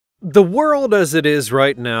The world as it is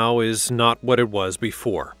right now is not what it was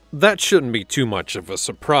before. That shouldn't be too much of a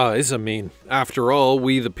surprise. I mean, after all,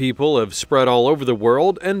 we the people have spread all over the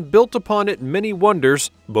world and built upon it many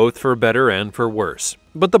wonders, both for better and for worse.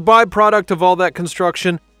 But the byproduct of all that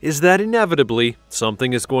construction is that inevitably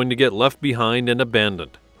something is going to get left behind and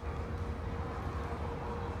abandoned.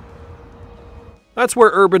 That's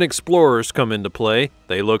where urban explorers come into play.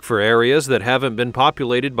 They look for areas that haven't been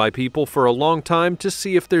populated by people for a long time to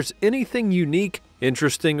see if there's anything unique,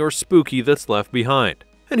 interesting, or spooky that's left behind.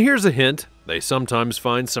 And here's a hint, they sometimes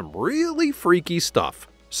find some really freaky stuff.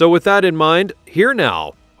 So with that in mind, here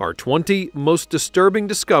now are 20 most disturbing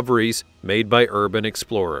discoveries made by urban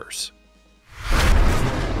explorers.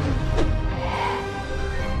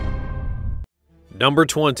 Number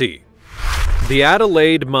 20. The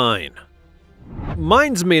Adelaide Mine.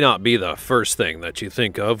 Mines may not be the first thing that you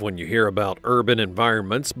think of when you hear about urban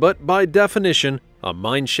environments, but by definition, a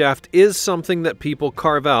mine shaft is something that people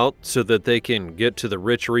carve out so that they can get to the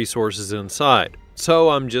rich resources inside.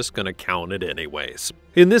 So I'm just gonna count it anyways.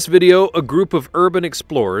 In this video, a group of urban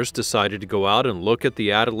explorers decided to go out and look at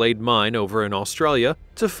the Adelaide Mine over in Australia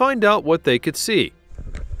to find out what they could see.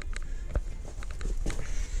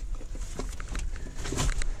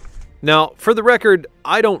 Now, for the record,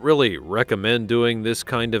 I don't really recommend doing this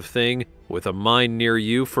kind of thing with a mine near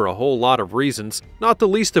you for a whole lot of reasons, not the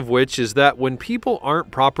least of which is that when people aren't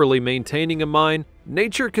properly maintaining a mine,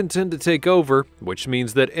 nature can tend to take over, which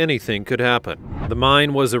means that anything could happen. The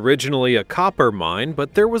mine was originally a copper mine,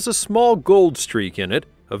 but there was a small gold streak in it.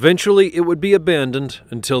 Eventually, it would be abandoned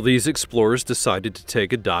until these explorers decided to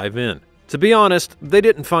take a dive in. To be honest, they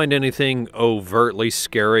didn't find anything overtly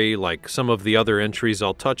scary like some of the other entries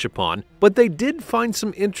I'll touch upon, but they did find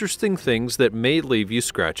some interesting things that may leave you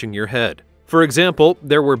scratching your head. For example,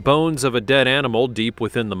 there were bones of a dead animal deep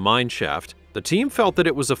within the mine shaft. The team felt that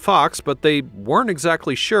it was a fox, but they weren't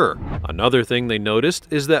exactly sure. Another thing they noticed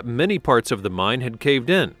is that many parts of the mine had caved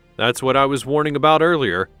in. That's what I was warning about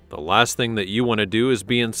earlier. The last thing that you want to do is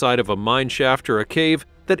be inside of a mine shaft or a cave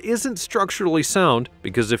that isn't structurally sound,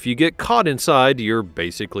 because if you get caught inside, you're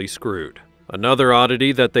basically screwed. Another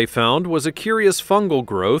oddity that they found was a curious fungal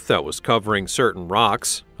growth that was covering certain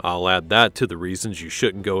rocks. I'll add that to the reasons you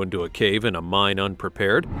shouldn't go into a cave in a mine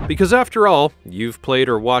unprepared, because after all, you've played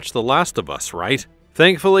or watched The Last of Us, right?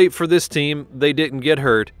 Thankfully for this team, they didn't get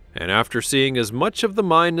hurt, and after seeing as much of the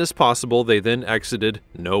mine as possible, they then exited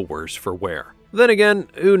no worse for wear. Then again,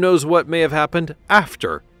 who knows what may have happened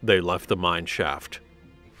after they left the mine shaft.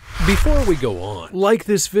 Before we go on, like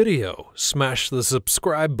this video, smash the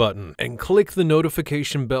subscribe button, and click the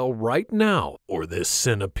notification bell right now, or this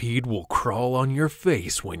centipede will crawl on your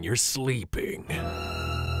face when you're sleeping.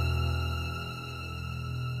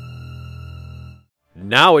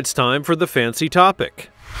 Now it's time for the fancy topic.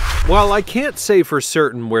 While I can't say for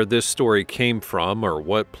certain where this story came from or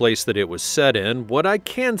what place that it was set in, what I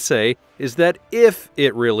can say is that if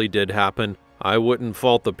it really did happen, I wouldn't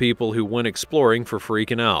fault the people who went exploring for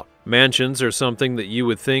freaking out. Mansions are something that you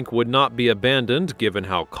would think would not be abandoned given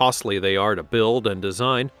how costly they are to build and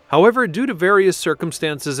design. However, due to various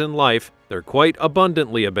circumstances in life, they're quite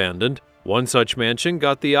abundantly abandoned. One such mansion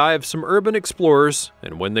got the eye of some urban explorers,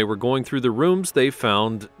 and when they were going through the rooms, they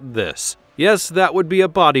found this. Yes, that would be a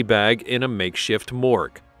body bag in a makeshift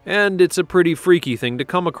morgue. And it's a pretty freaky thing to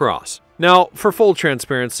come across. Now, for full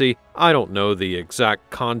transparency, I don't know the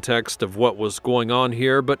exact context of what was going on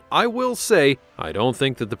here, but I will say I don't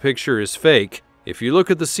think that the picture is fake. If you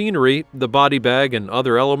look at the scenery, the body bag, and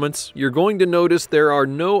other elements, you're going to notice there are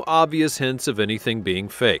no obvious hints of anything being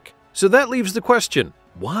fake. So that leaves the question,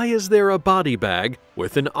 why is there a body bag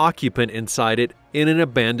with an occupant inside it in an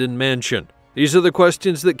abandoned mansion? These are the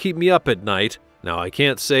questions that keep me up at night. Now, I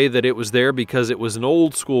can't say that it was there because it was an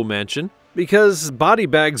old-school mansion, because body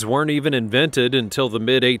bags weren't even invented until the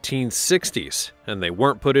mid-1860s, and they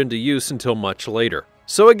weren't put into use until much later.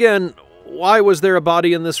 So again, why was there a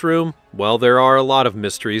body in this room? Well, there are a lot of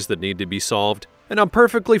mysteries that need to be solved, and I'm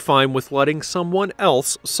perfectly fine with letting someone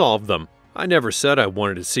else solve them. I never said I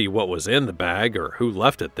wanted to see what was in the bag or who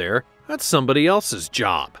left it there. That's somebody else's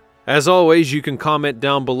job. As always, you can comment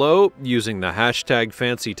down below using the hashtag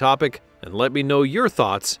 #FancyTopic and let me know your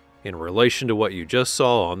thoughts in relation to what you just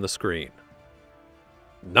saw on the screen.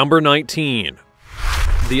 Number 19.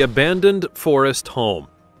 The Abandoned Forest Home.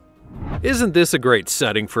 Isn't this a great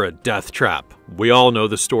setting for a death trap? We all know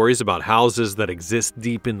the stories about houses that exist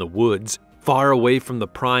deep in the woods, far away from the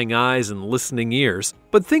prying eyes and listening ears,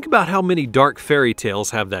 but think about how many dark fairy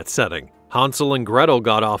tales have that setting. Hansel and Gretel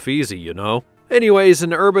got off easy, you know? Anyways,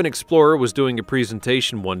 an urban explorer was doing a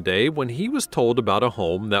presentation one day when he was told about a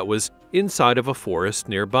home that was inside of a forest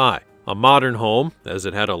nearby. A modern home, as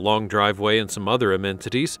it had a long driveway and some other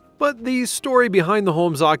amenities, but the story behind the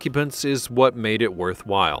home's occupants is what made it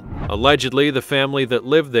worthwhile. Allegedly, the family that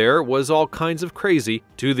lived there was all kinds of crazy,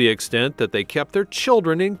 to the extent that they kept their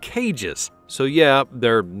children in cages. So yeah,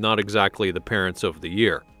 they're not exactly the parents of the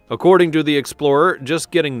year. According to the explorer,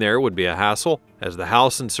 just getting there would be a hassle, as the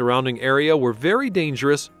house and surrounding area were very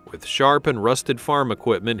dangerous, with sharp and rusted farm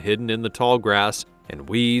equipment hidden in the tall grass and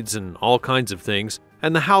weeds and all kinds of things,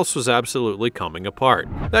 and the house was absolutely coming apart.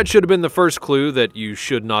 That should have been the first clue that you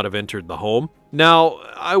should not have entered the home. Now,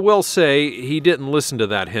 I will say he didn't listen to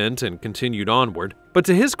that hint and continued onward, but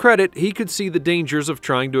to his credit, he could see the dangers of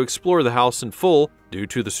trying to explore the house in full due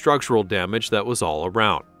to the structural damage that was all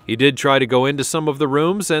around. He did try to go into some of the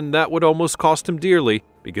rooms, and that would almost cost him dearly,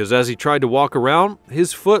 because as he tried to walk around,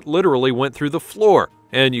 his foot literally went through the floor,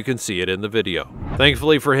 and you can see it in the video.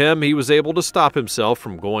 Thankfully for him, he was able to stop himself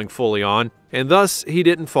from going fully on, and thus he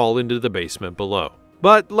didn't fall into the basement below.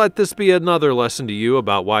 But let this be another lesson to you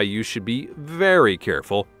about why you should be very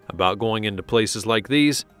careful about going into places like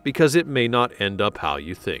these, because it may not end up how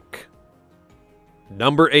you think.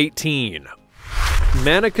 Number 18.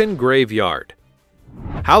 Mannequin Graveyard.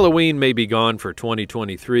 Halloween may be gone for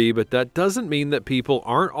 2023, but that doesn't mean that people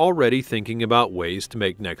aren't already thinking about ways to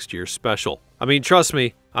make next year special. I mean, trust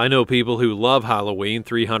me, I know people who love Halloween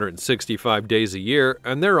 365 days a year,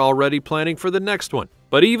 and they're already planning for the next one.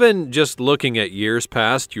 But even just looking at years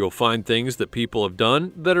past, you'll find things that people have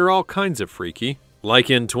done that are all kinds of freaky.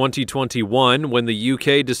 Like in 2021, when the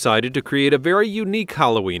UK decided to create a very unique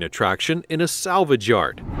Halloween attraction in a salvage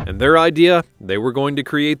yard. And their idea, they were going to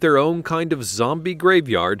create their own kind of zombie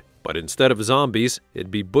graveyard, but instead of zombies,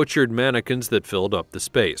 it'd be butchered mannequins that filled up the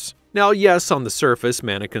space. Now, yes, on the surface,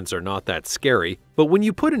 mannequins are not that scary, but when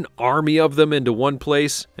you put an army of them into one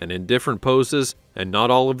place and in different poses, and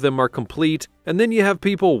not all of them are complete, and then you have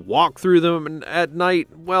people walk through them at night,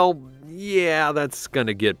 well, yeah, that's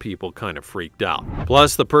gonna get people kind of freaked out.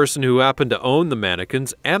 Plus, the person who happened to own the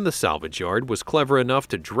mannequins and the salvage yard was clever enough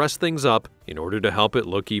to dress things up in order to help it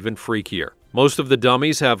look even freakier. Most of the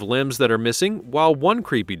dummies have limbs that are missing, while one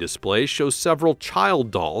creepy display shows several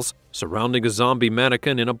child dolls surrounding a zombie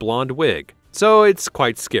mannequin in a blonde wig. So it's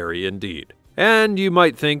quite scary indeed. And you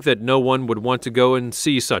might think that no one would want to go and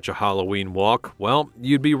see such a Halloween walk. Well,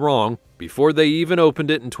 you'd be wrong. Before they even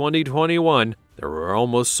opened it in 2021, they were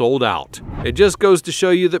almost sold out. It just goes to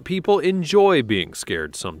show you that people enjoy being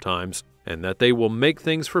scared sometimes, and that they will make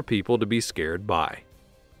things for people to be scared by.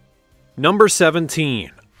 Number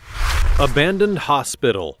 17. Abandoned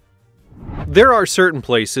Hospital. There are certain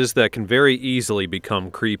places that can very easily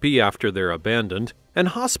become creepy after they're abandoned, and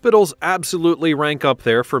hospitals absolutely rank up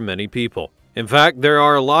there for many people. In fact, there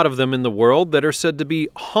are a lot of them in the world that are said to be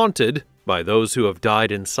haunted by those who have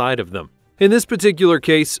died inside of them. In this particular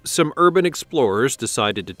case, some urban explorers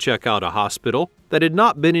decided to check out a hospital that had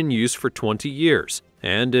not been in use for 20 years,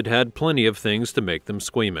 and it had plenty of things to make them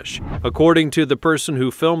squeamish. According to the person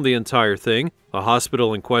who filmed the entire thing, the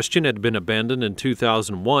hospital in question had been abandoned in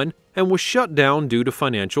 2001 and was shut down due to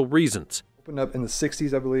financial reasons. Opened up in the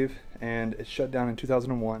 60s, I believe, and it shut down in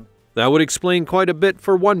 2001. That would explain quite a bit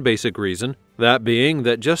for one basic reason, that being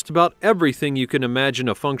that just about everything you can imagine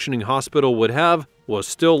a functioning hospital would have was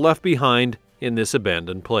still left behind in this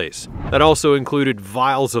abandoned place. That also included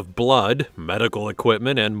vials of blood, medical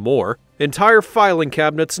equipment, and more. Entire filing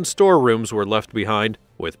cabinets and storerooms were left behind,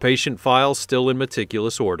 with patient files still in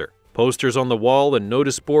meticulous order. Posters on the wall and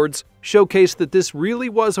notice boards showcased that this really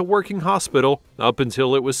was a working hospital up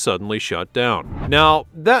until it was suddenly shut down. Now,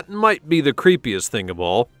 that might be the creepiest thing of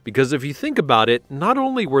all, because if you think about it, not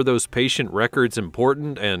only were those patient records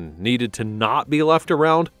important and needed to not be left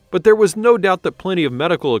around, but there was no doubt that plenty of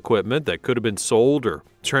medical equipment that could have been sold or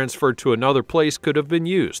transferred to another place could have been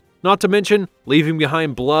used. Not to mention, leaving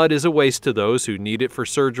behind blood is a waste to those who need it for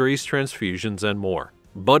surgeries, transfusions, and more.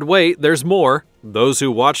 But wait, there's more. Those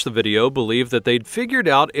who watched the video believe that they'd figured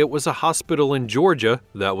out it was a hospital in Georgia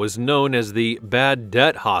that was known as the Bad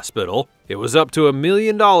Debt Hospital. It was up to $1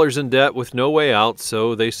 million in debt with no way out,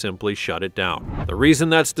 so they simply shut it down. The reason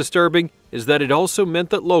that's disturbing is that it also meant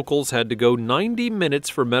that locals had to go 90 minutes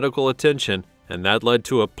for medical attention, and that led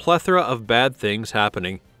to a plethora of bad things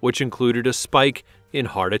happening, which included a spike in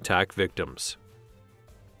heart attack victims.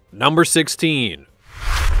 Number 16.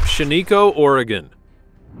 Sheniko, Oregon.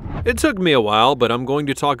 It took me a while, but I'm going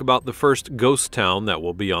to talk about the first ghost town that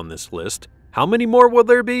will be on this list. How many more will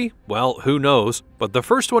there be? Well, who knows, but the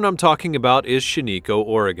first one I'm talking about is Sheniko,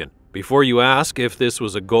 Oregon. Before you ask if this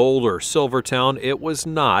was a gold or silver town, it was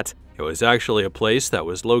not. It was actually a place that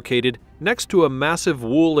was located next to a massive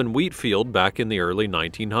wool and wheat field back in the early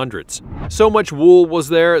 1900s. So much wool was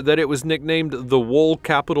there that it was nicknamed the wool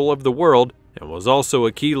capital of the world, and was also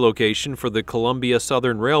a key location for the Columbia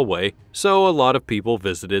Southern Railway, so a lot of people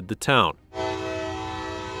visited the town.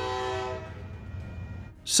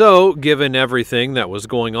 So, given everything that was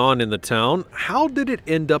going on in the town, how did it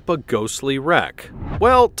end up a ghostly wreck?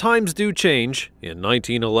 Well, times do change. In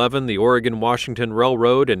 1911, the Oregon-Washington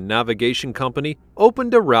Railroad and Navigation Company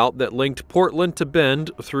opened a route that linked Portland to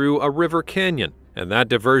Bend through a river canyon, and that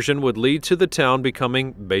diversion would lead to the town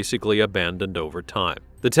becoming basically abandoned over time.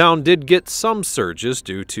 The town did get some surges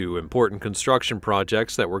due to important construction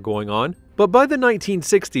projects that were going on, but by the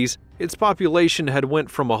 1960s, its population had went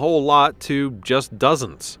from a whole lot to just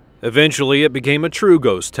dozens. Eventually, it became a true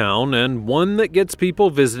ghost town, and one that gets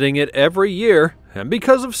people visiting it every year, and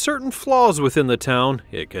because of certain flaws within the town,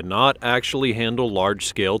 it cannot actually handle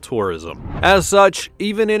large-scale tourism. As such,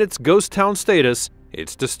 even in its ghost town status,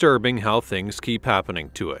 it's disturbing how things keep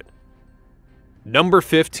happening to it. Number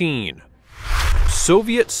 15.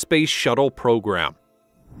 Soviet Space Shuttle Program.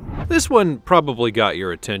 This one probably got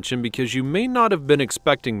your attention because you may not have been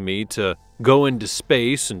expecting me to go into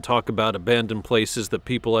space and talk about abandoned places that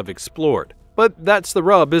people have explored. But that's the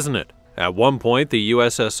rub, isn't it? At one point, the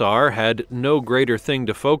USSR had no greater thing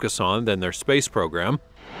to focus on than their space program.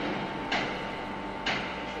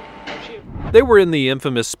 They were in the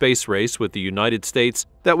infamous space race with the United States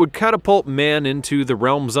that would catapult man into the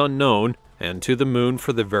realms unknown and to the moon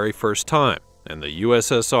for the very first time. And the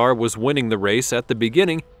USSR was winning the race at the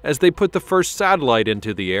beginning as they put the first satellite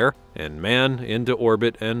into the air and man into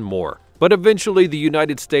orbit and more. But eventually the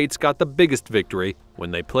United States got the biggest victory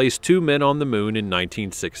when they placed 2 men on the moon in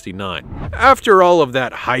 1969. After all of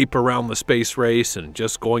that hype around the space race and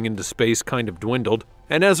just going into space kind of dwindled,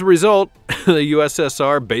 and as a result, the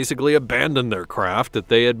USSR basically abandoned their craft that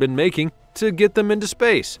they had been making to get them into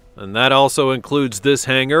space. And that also includes this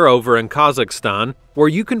hangar over in Kazakhstan, where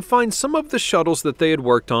you can find some of the shuttles that they had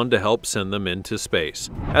worked on to help send them into space.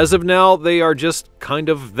 As of now, they are just kind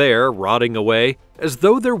of there, rotting away, as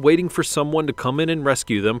though they're waiting for someone to come in and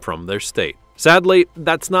rescue them from their state. Sadly,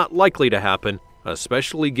 that's not likely to happen,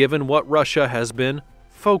 especially given what Russia has been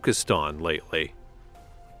focused on lately.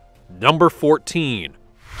 Number 14.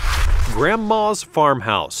 Grandma's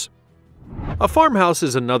Farmhouse. A farmhouse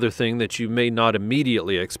is another thing that you may not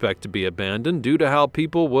immediately expect to be abandoned due to how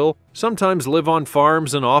people will sometimes live on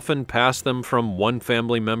farms and often pass them from one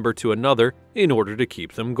family member to another in order to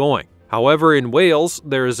keep them going. However, in Wales,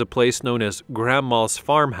 there is a place known as Grandma's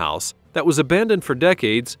Farmhouse that was abandoned for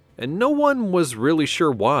decades, and no one was really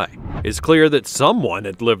sure why. It's clear that someone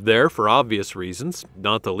had lived there for obvious reasons,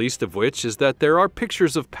 not the least of which is that there are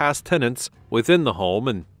pictures of past tenants within the home,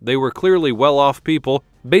 and they were clearly well-off people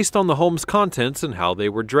based on the home's contents and how they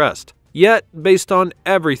were dressed. Yet, based on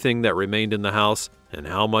everything that remained in the house, and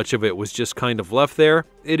how much of it was just kind of left there,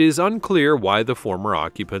 it is unclear why the former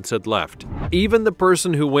occupants had left. Even the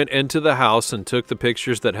person who went into the house and took the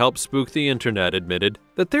pictures that helped spook the internet admitted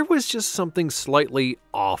that there was just something slightly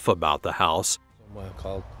off about the house. Somewhere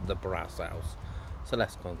called the Brass House. So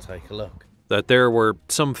let's go and take a look. That there were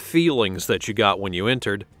some feelings that you got when you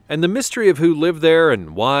entered, and the mystery of who lived there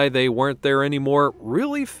and why they weren't there anymore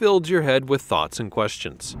really filled your head with thoughts and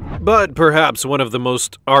questions. But perhaps one of the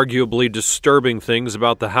most arguably disturbing things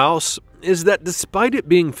about the house is that despite it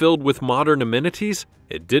being filled with modern amenities,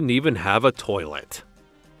 it didn't even have a toilet.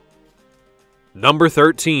 Number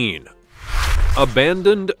 13.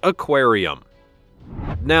 Abandoned Aquarium.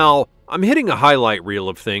 Now, I'm hitting a highlight reel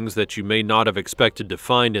of things that you may not have expected to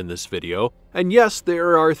find in this video, and yes,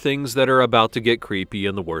 there are things that are about to get creepy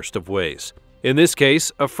in the worst of ways. In this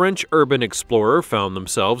case, a French urban explorer found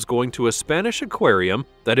themselves going to a Spanish aquarium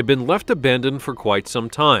that had been left abandoned for quite some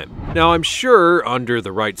time. Now, I'm sure, under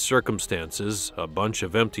the right circumstances, a bunch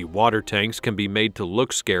of empty water tanks can be made to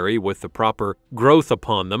look scary with the proper growth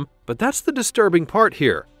upon them, but that's the disturbing part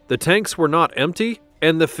here. The tanks were not empty,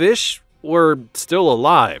 and the fish were still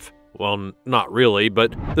alive. Well, not really,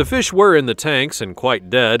 but the fish were in the tanks and quite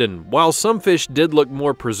dead, and while some fish did look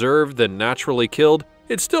more preserved than naturally killed,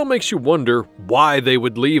 it still makes you wonder why they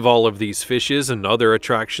would leave all of these fishes and other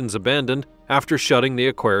attractions abandoned after shutting the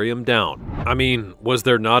aquarium down. I mean, was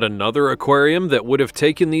there not another aquarium that would have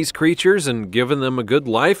taken these creatures and given them a good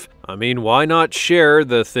life? I mean, why not share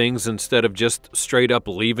the things instead of just straight up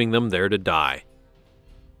leaving them there to die?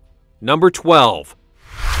 Number 12.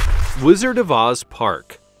 Wizard of Oz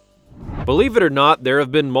Park. Believe it or not, there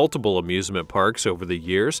have been multiple amusement parks over the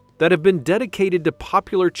years that have been dedicated to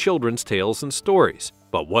popular children's tales and stories.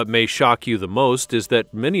 But what may shock you the most is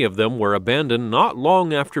that many of them were abandoned not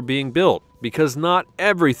long after being built, because not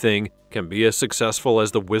everything can be as successful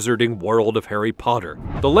as the wizarding world of Harry Potter.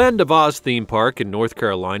 The Land of Oz theme park in North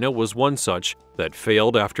Carolina was one such that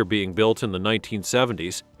failed after being built in the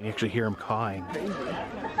 1970s. You actually hear him cawing.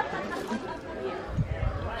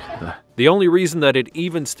 The only reason that it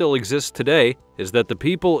even still exists today is that the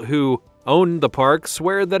people who own the park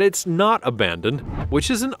swear that it's not abandoned,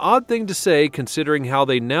 which is an odd thing to say considering how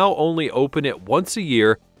they now only open it once a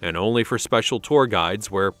year and only for special tour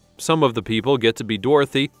guides where some of the people get to be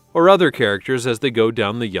Dorothy or other characters as they go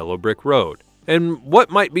down the yellow brick road. And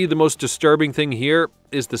what might be the most disturbing thing here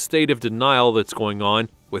is the state of denial that's going on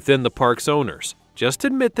within the park's owners. Just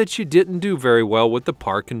admit that you didn't do very well with the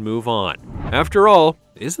park and move on. After all,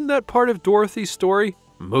 isn't that part of Dorothy's story?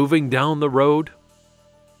 Moving down the road?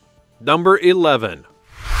 Number 11.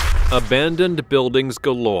 Abandoned buildings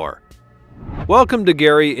galore. Welcome to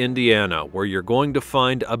Gary, Indiana, where you're going to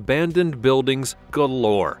find abandoned buildings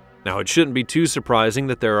galore. Now, it shouldn't be too surprising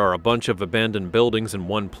that there are a bunch of abandoned buildings in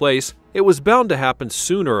one place. It was bound to happen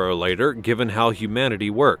sooner or later, given how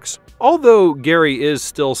humanity works. Although Gary is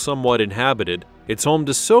still somewhat inhabited, it's home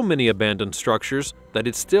to so many abandoned structures that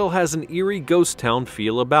it still has an eerie ghost town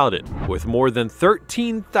feel about it. With more than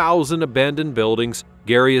 13,000 abandoned buildings,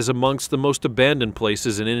 Gary is amongst the most abandoned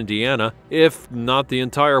places in Indiana, if not the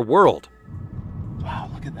entire world. Wow,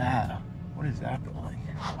 look at that. What is that building?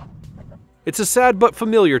 It's a sad but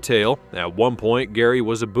familiar tale. At one point, Gary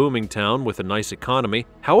was a booming town with a nice economy.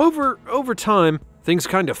 However, over time, things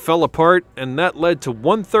kind of fell apart, and that led to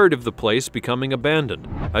 1/3 of the place becoming abandoned.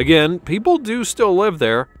 Again, people do still live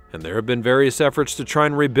there, and there have been various efforts to try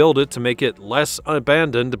and rebuild it to make it less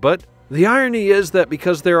abandoned, but the irony is that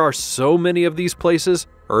because there are so many of these places,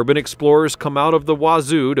 urban explorers come out of the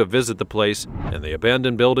wazoo to visit the place, and the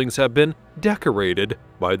abandoned buildings have been decorated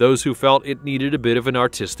by those who felt it needed a bit of an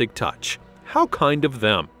artistic touch. How kind of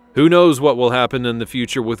them. Who knows what will happen in the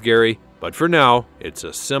future with Gary, but for now, it's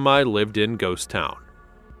a semi-lived-in ghost town.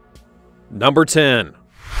 Number 10.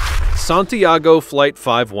 Santiago Flight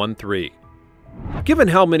 513. Given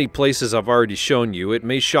how many places I've already shown you, it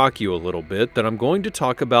may shock you a little bit that I'm going to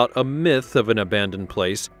talk about a myth of an abandoned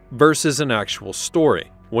place versus an actual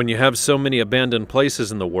story. When you have so many abandoned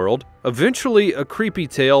places in the world, eventually a creepy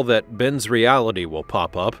tale that bends reality will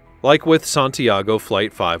pop up, like with Santiago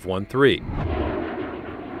Flight 513.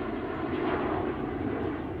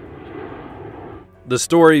 The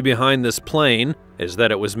story behind this plane is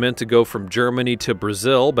that it was meant to go from Germany to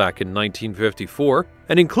Brazil back in 1954,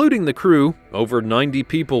 and including the crew, over 90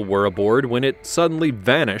 people were aboard when it suddenly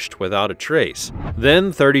vanished without a trace.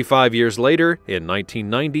 Then, 35 years later, in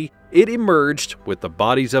 1990, it emerged with the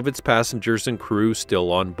bodies of its passengers and crew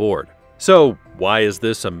still on board. So, why is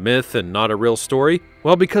this a myth and not a real story?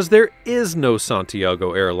 Well, because there is no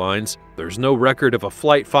Santiago Airlines, there's no record of a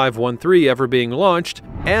Flight 513 ever being launched,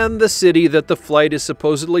 and the city that the flight is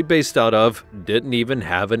supposedly based out of didn't even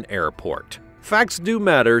have an airport. Facts do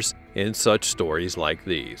matters in such stories like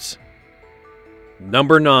these.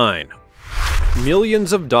 Number 9.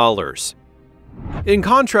 Millions of dollars. In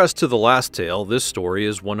contrast to the last tale, this story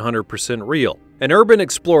is 100% real. An urban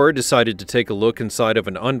explorer decided to take a look inside of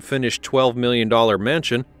an unfinished $12 million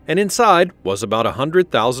mansion, and inside was about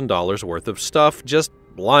 $100,000 worth of stuff just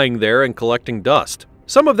lying there and collecting dust.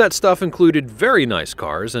 Some of that stuff included very nice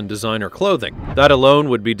cars and designer clothing. That alone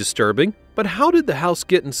would be disturbing, but how did the house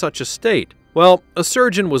get in such a state? Well, a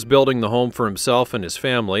surgeon was building the home for himself and his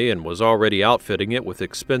family and was already outfitting it with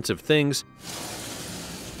expensive things.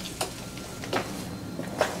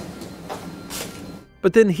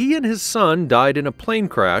 But then he and his son died in a plane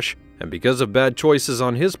crash, and because of bad choices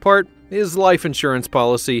on his part, his life insurance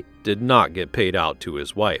policy did not get paid out to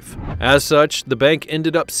his wife. As such, the bank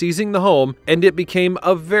ended up seizing the home, and it became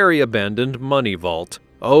a very abandoned money vault.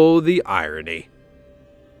 Oh, the irony.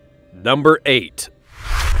 Number 8.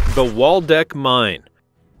 The Waldeck Mine.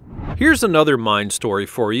 Here's another mine story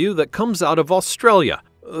for you that comes out of Australia.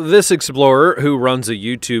 This explorer, who runs a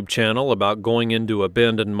YouTube channel about going into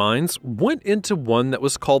abandoned mines, went into one that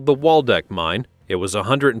was called the Waldeck Mine. It was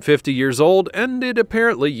 150 years old, and it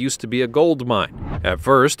apparently used to be a gold mine. At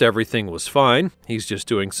first, everything was fine. He's just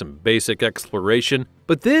doing some basic exploration,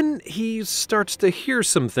 but then he starts to hear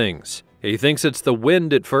some things. He thinks it's the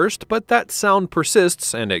wind at first, but that sound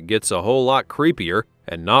persists, and it gets a whole lot creepier,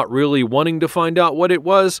 and not really wanting to find out what it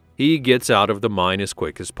was, he gets out of the mine as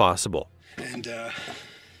quick as possible. And,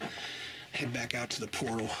 head back out to the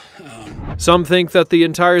portal. Some think that the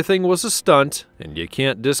entire thing was a stunt, and you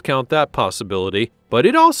can't discount that possibility, but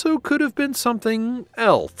it also could have been something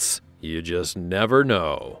else. You just never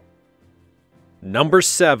know. Number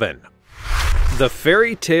 7. The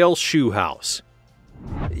Fairy Tale Shoe House.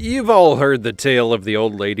 You've all heard the tale of the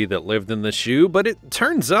old lady that lived in the shoe, but it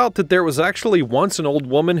turns out that there was actually once an old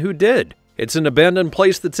woman who did. It's an abandoned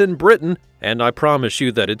place that's in Britain, and I promise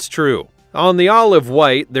you that it's true. On the Isle of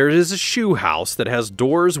Wight, there is a shoe house that has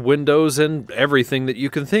doors, windows, and everything that you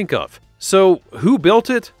can think of. So, who built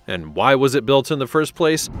it, and why was it built in the first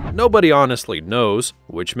place? Nobody honestly knows,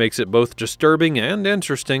 which makes it both disturbing and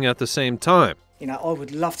interesting at the same time. You know, I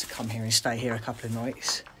would love to come here and stay here a couple of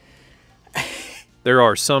nights. There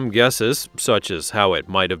are some guesses, such as how it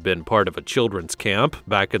might have been part of a children's camp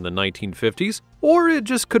back in the 1950s, or it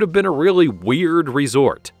just could have been a really weird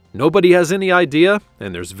resort. Nobody has any idea,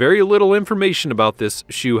 and there's very little information about this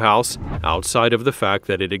shoe house outside of the fact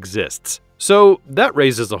that it exists. So that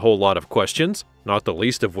raises a whole lot of questions, not the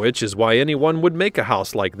least of which is why anyone would make a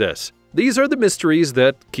house like this. These are the mysteries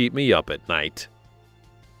that keep me up at night.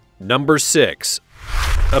 Number 6.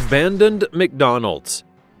 Abandoned McDonald's.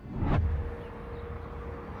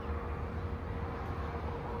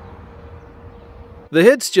 The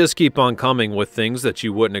hits just keep on coming with things that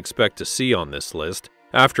you wouldn't expect to see on this list.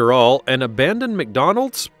 After all, an abandoned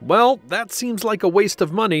McDonald's? Well, that seems like a waste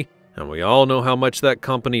of money, and we all know how much that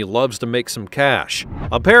company loves to make some cash.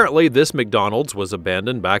 Apparently, this McDonald's was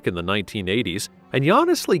abandoned back in the 1980s, and you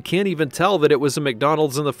honestly can't even tell that it was a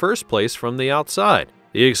McDonald's in the first place from the outside.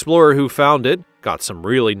 The explorer who found it got some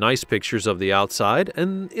really nice pictures of the outside,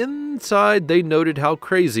 and inside they noted how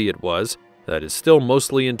crazy it was, that is still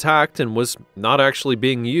mostly intact and was not actually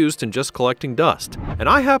being used and just collecting dust. And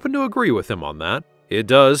I happen to agree with him on that. It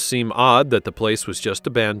does seem odd that the place was just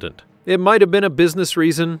abandoned. It might have been a business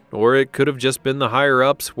reason, or it could have just been the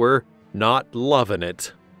higher-ups were not loving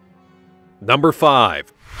it. Number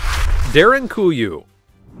 5. Derinkuyu.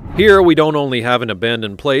 Here we don't only have an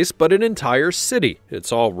abandoned place, but an entire city.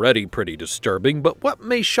 It's already pretty disturbing, but what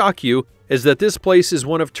may shock you is that this place is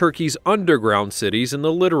one of Turkey's underground cities in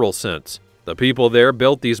the literal sense. The people there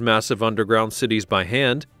built these massive underground cities by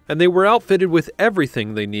hand, and they were outfitted with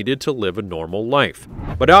everything they needed to live a normal life.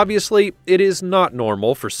 But obviously, it is not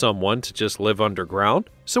normal for someone to just live underground.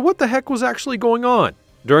 So what the heck was actually going on?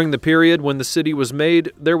 During the period when the city was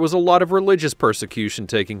made, there was a lot of religious persecution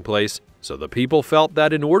taking place, so the people felt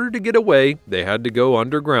that in order to get away, they had to go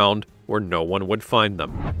underground where no one would find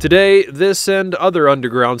them. Today, this and other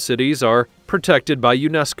underground cities are protected by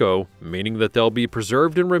UNESCO, meaning that they'll be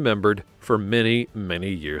preserved and remembered for many,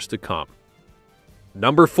 many years to come.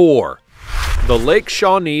 Number 4. The Lake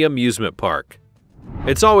Shawnee Amusement Park.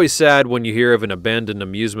 It's always sad when you hear of an abandoned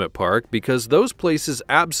amusement park because those places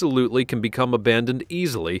absolutely can become abandoned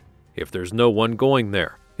easily if there's no one going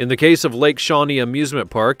there. In the case of Lake Shawnee Amusement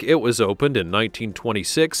Park, it was opened in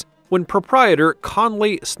 1926 when proprietor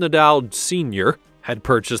Conley Sneddow Sr. had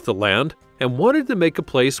purchased the land and wanted to make a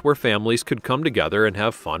place where families could come together and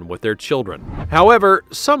have fun with their children. However,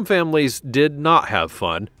 some families did not have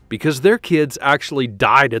fun because their kids actually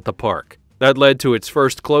died at the park. That led to its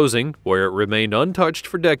first closing, where it remained untouched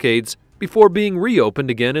for decades before being reopened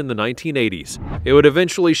again in the 1980s. It would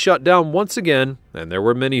eventually shut down once again, and there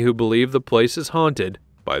were many who believe the place is haunted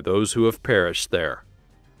by those who have perished there.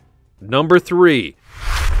 Number 3.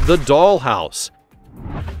 The Dollhouse.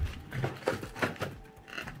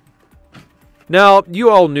 Now, you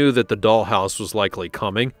all knew that the Dollhouse was likely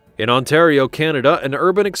coming. In Ontario, Canada, an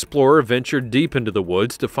urban explorer ventured deep into the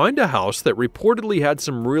woods to find a house that reportedly had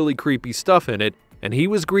some really creepy stuff in it, and he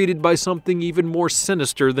was greeted by something even more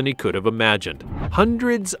sinister than he could have imagined.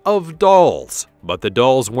 Hundreds of dolls. But the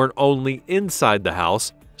dolls weren't only inside the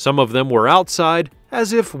house, some of them were outside,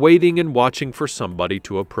 as if waiting and watching for somebody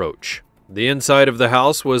to approach. The inside of the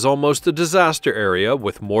house was almost a disaster area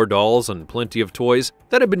with more dolls and plenty of toys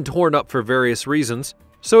that had been torn up for various reasons.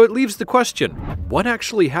 So it leaves the question, what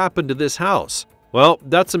actually happened to this house? Well,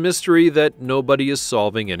 that's a mystery that nobody is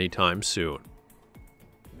solving anytime soon.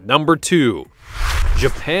 Number 2.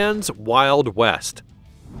 Japan's Wild West.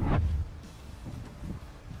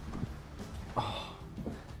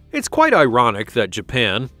 It's quite ironic that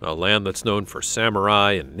Japan, a land that's known for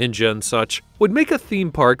samurai and ninja and such, would make a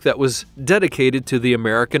theme park that was dedicated to the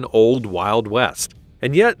American Old Wild West.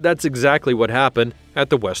 And yet, that's exactly what happened at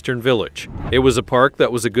the Western Village. It was a park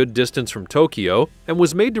that was a good distance from Tokyo and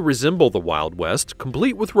was made to resemble the Wild West,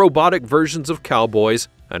 complete with robotic versions of cowboys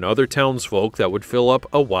and other townsfolk that would fill up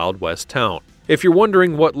a Wild West town. If you're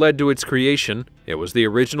wondering what led to its creation, it was the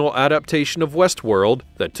original adaptation of Westworld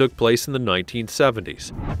that took place in the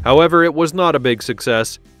 1970s. However, it was not a big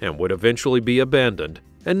success and would eventually be abandoned.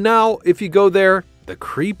 And now, if you go there, the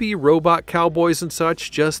creepy robot cowboys and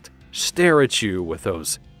such just stare at you with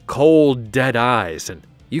those cold, dead eyes, and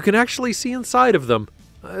you can actually see inside of them.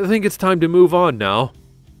 I think it's time to move on now.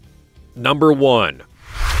 Number 1.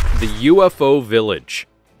 The UFO Village.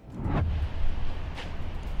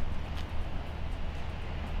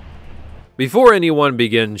 Before anyone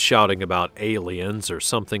begins shouting about aliens or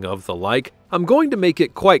something of the like, I'm going to make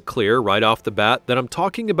it quite clear right off the bat that I'm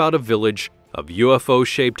talking about a village of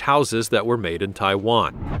UFO-shaped houses that were made in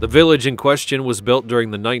Taiwan. The village in question was built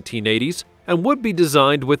during the 1980s and would be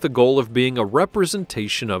designed with the goal of being a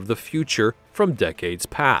representation of the future from decades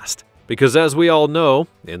past. Because as we all know,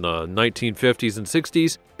 in the 1950s and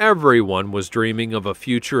 60s, everyone was dreaming of a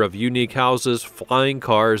future of unique houses, flying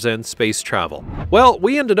cars, and space travel. Well,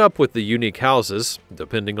 we ended up with the unique houses,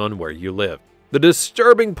 depending on where you live. The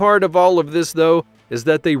disturbing part of all of this, though, is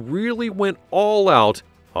that they really went all out,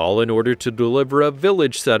 all in order to deliver a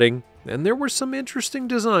village setting, and there were some interesting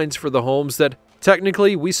designs for the homes that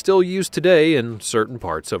technically we still use today in certain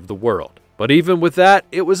parts of the world. But even with that,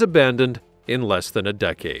 it was abandoned in less than a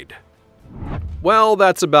decade. Well,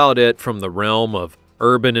 that's about it from the realm of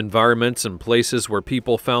urban environments and places where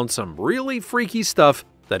people found some really freaky stuff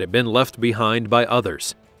that had been left behind by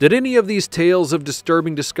others. Did any of these tales of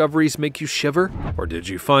disturbing discoveries make you shiver? Or did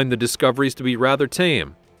you find the discoveries to be rather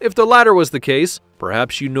tame? If the latter was the case,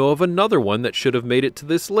 perhaps you know of another one that should have made it to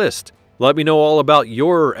this list. Let me know all about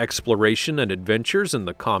your exploration and adventures in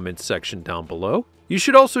the comments section down below. You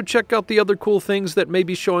should also check out the other cool things that may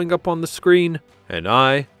be showing up on the screen, and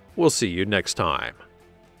I will see you next time.